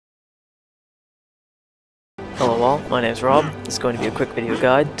Hello all, my name is Rob. This is going to be a quick video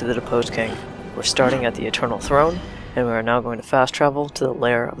guide to the Deposed King. We're starting at the Eternal Throne, and we are now going to fast travel to the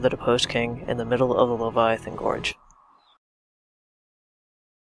Lair of the Deposed King in the middle of the Leviathan Gorge.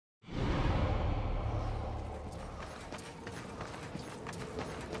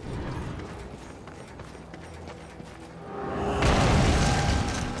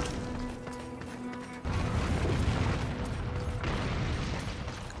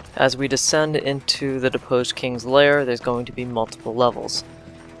 As we descend into the Deposed King's lair, there's going to be multiple levels.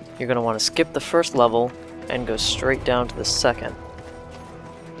 You're going to want to skip the first level and go straight down to the second.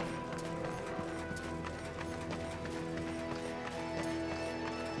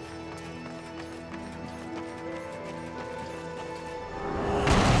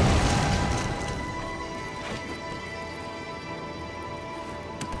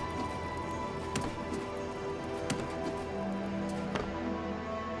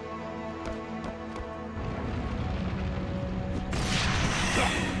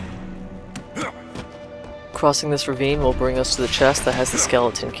 Crossing this ravine will bring us to the chest that has the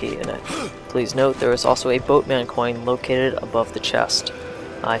skeleton key in it. Please note there is also a boatman coin located above the chest.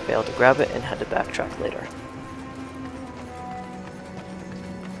 I failed to grab it and had to backtrack later.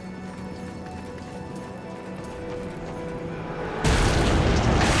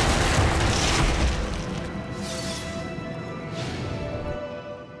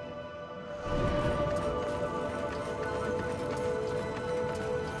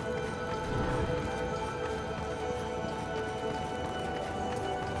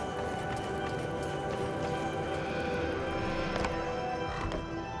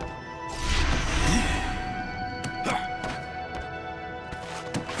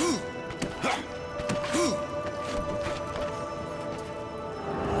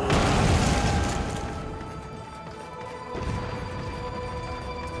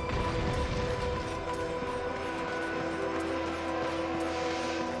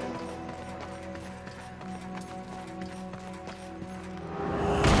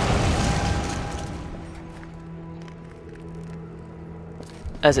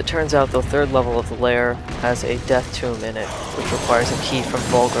 As it turns out, the third level of the lair has a death tomb in it, which requires a key from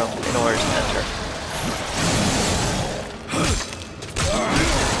Fulgrim in order to enter.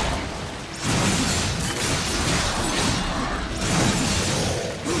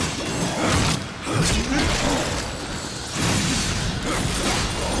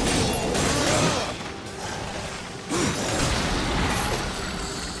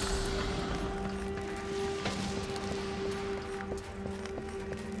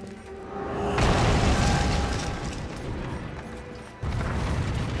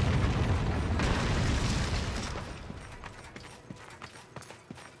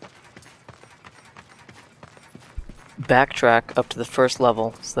 Backtrack up to the first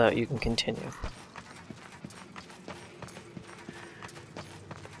level so that you can continue.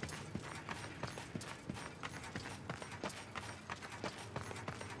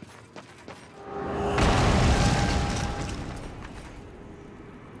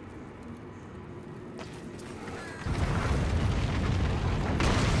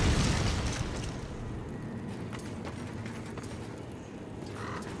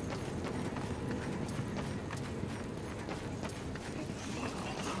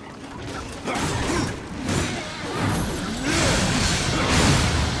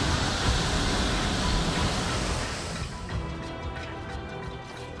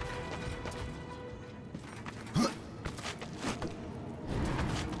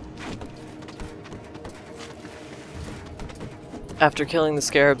 After killing the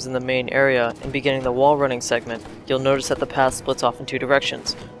scarabs in the main area and beginning the wall running segment, you'll notice that the path splits off in two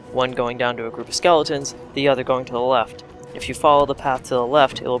directions, one going down to a group of skeletons, the other going to the left. If you follow the path to the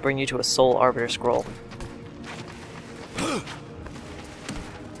left, it will bring you to a Soul Arbiter scroll.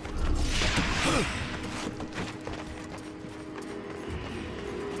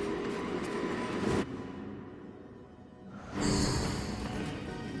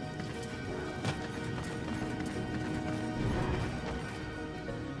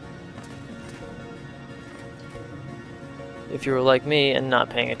 If you were like me and not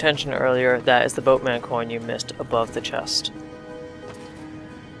paying attention earlier, that is the boatman coin you missed above the chest.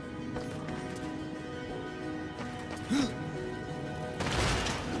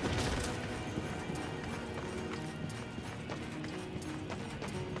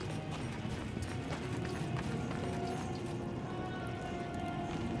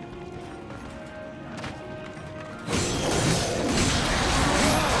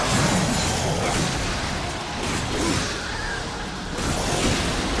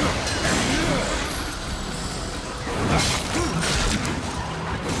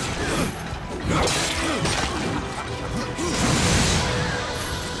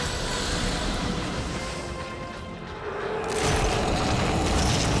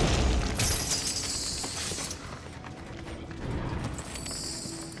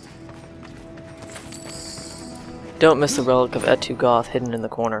 Don't miss the relic of Et 2 Goth hidden in the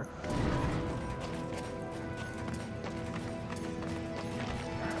corner.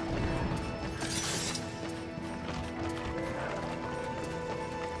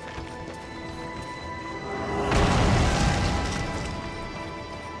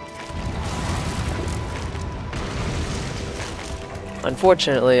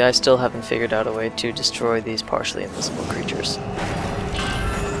 Unfortunately, I still haven't figured out a way to destroy these partially invisible creatures.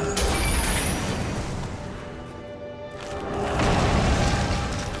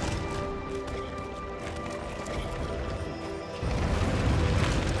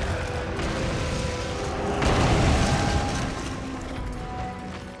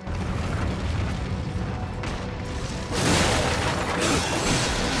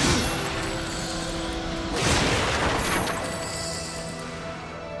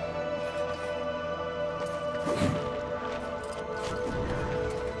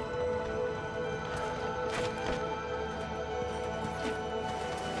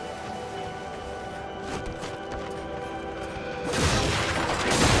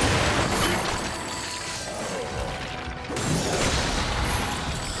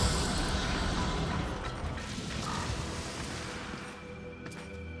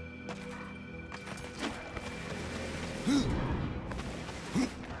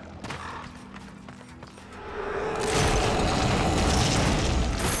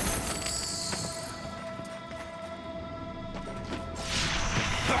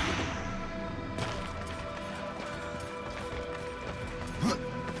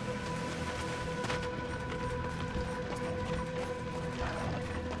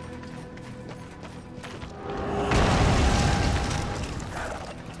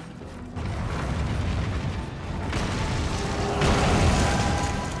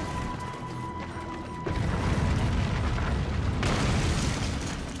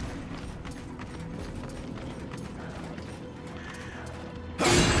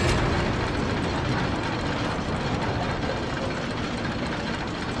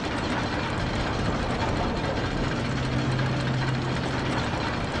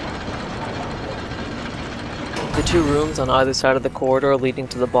 The two rooms on either side of the corridor leading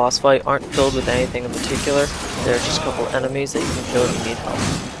to the boss fight aren't filled with anything in particular. There are just a couple enemies that you can kill if you need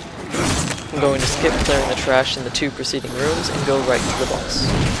help. I'm going to skip clearing the trash in the two preceding rooms and go right to the boss.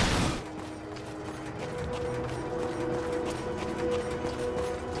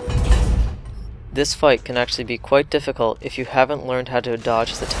 This fight can actually be quite difficult if you haven't learned how to dodge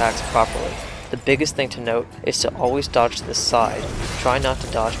his attacks properly. The biggest thing to note is to always dodge to the side. Try not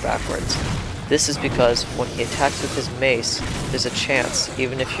to dodge backwards. This is because when he attacks with his mace, there's a chance,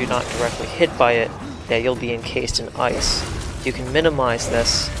 even if you're not directly hit by it, that you'll be encased in ice. You can minimize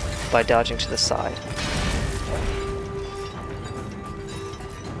this by dodging to the side.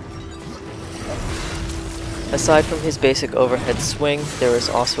 Aside from his basic overhead swing, there is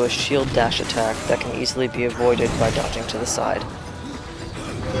also a shield dash attack that can easily be avoided by dodging to the side.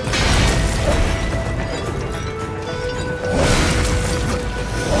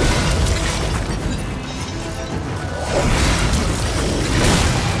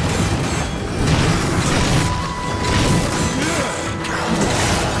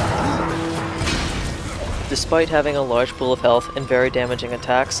 Despite having a large pool of health and very damaging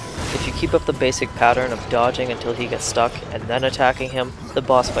attacks, if you keep up the basic pattern of dodging until he gets stuck and then attacking him, the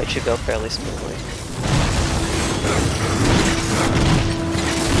boss fight should go fairly smoothly.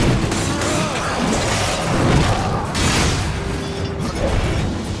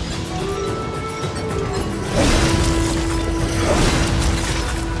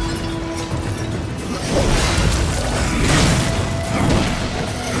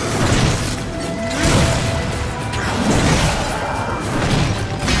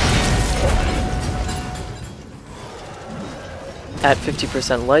 At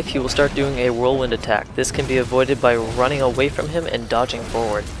 50% life, he will start doing a whirlwind attack. This can be avoided by running away from him and dodging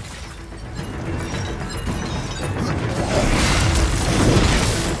forward.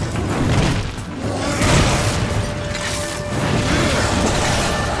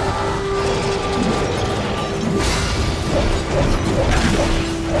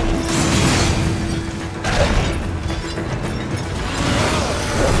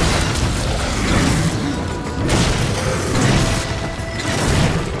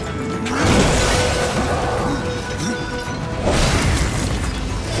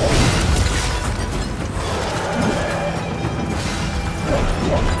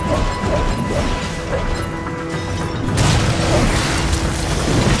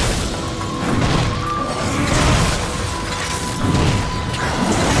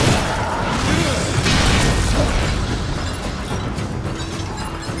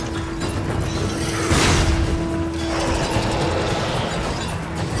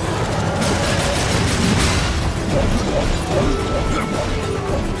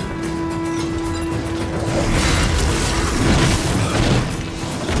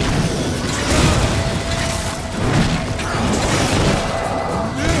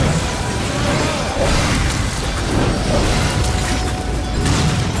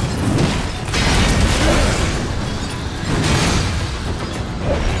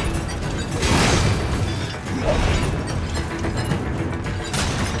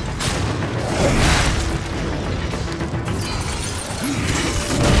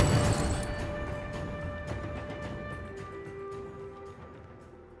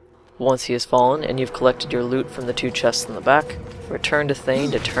 Once he has fallen and you've collected your loot from the 2 chests in the back, return to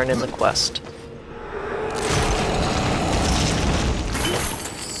Thane to turn in the quest.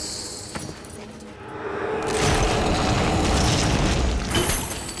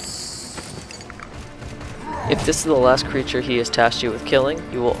 If this is the last creature he has tasked you with killing,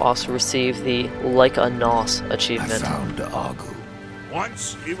 you will also receive the Like a Nos achievement. I found Argu.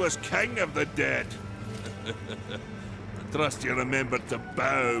 Once he was king of the dead. I trust you remembered to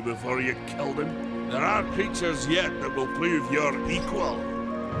bow before you killed him. There are creatures yet that will prove your equal.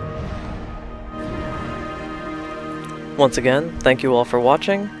 Once again, thank you all for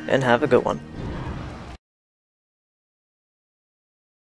watching, and have a good one.